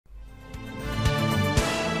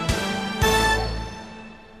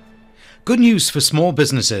Good news for small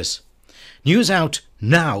businesses. News out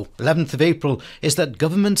now, 11th of April, is that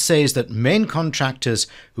government says that main contractors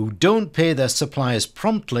who don't pay their suppliers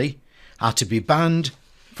promptly are to be banned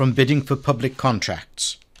from bidding for public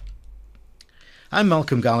contracts. I'm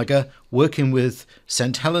Malcolm Gallagher, working with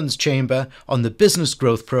St Helens Chamber on the Business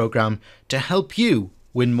Growth Programme to help you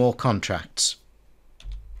win more contracts.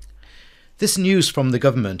 This news from the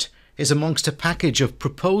government is amongst a package of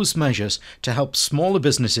proposed measures to help smaller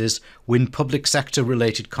businesses win public sector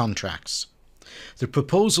related contracts. The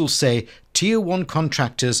proposals say Tier 1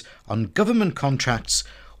 contractors on government contracts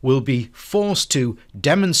will be forced to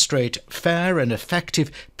demonstrate fair and effective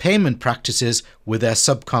payment practices with their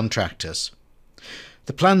subcontractors.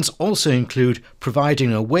 The plans also include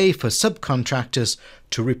providing a way for subcontractors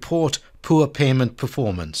to report poor payment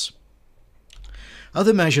performance.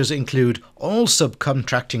 Other measures include all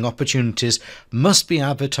subcontracting opportunities must be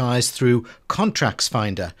advertised through Contracts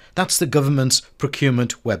Finder. That's the government's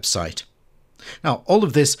procurement website. Now, all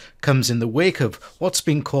of this comes in the wake of what's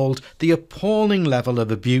been called the appalling level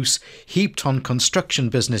of abuse heaped on construction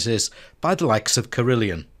businesses by the likes of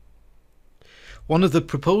Carillion. One of the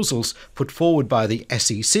proposals put forward by the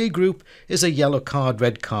SEC group is a yellow card,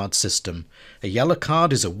 red card system. A yellow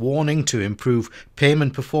card is a warning to improve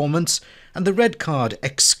payment performance, and the red card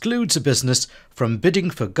excludes a business from bidding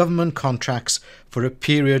for government contracts for a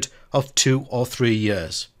period of 2 or 3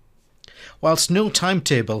 years. Whilst no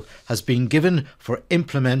timetable has been given for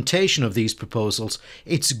implementation of these proposals,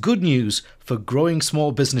 it's good news for growing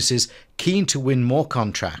small businesses keen to win more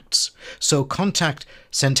contracts. So contact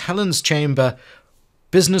St Helens Chamber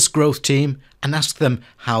Business Growth Team and ask them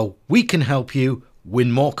how we can help you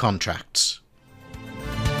win more contracts.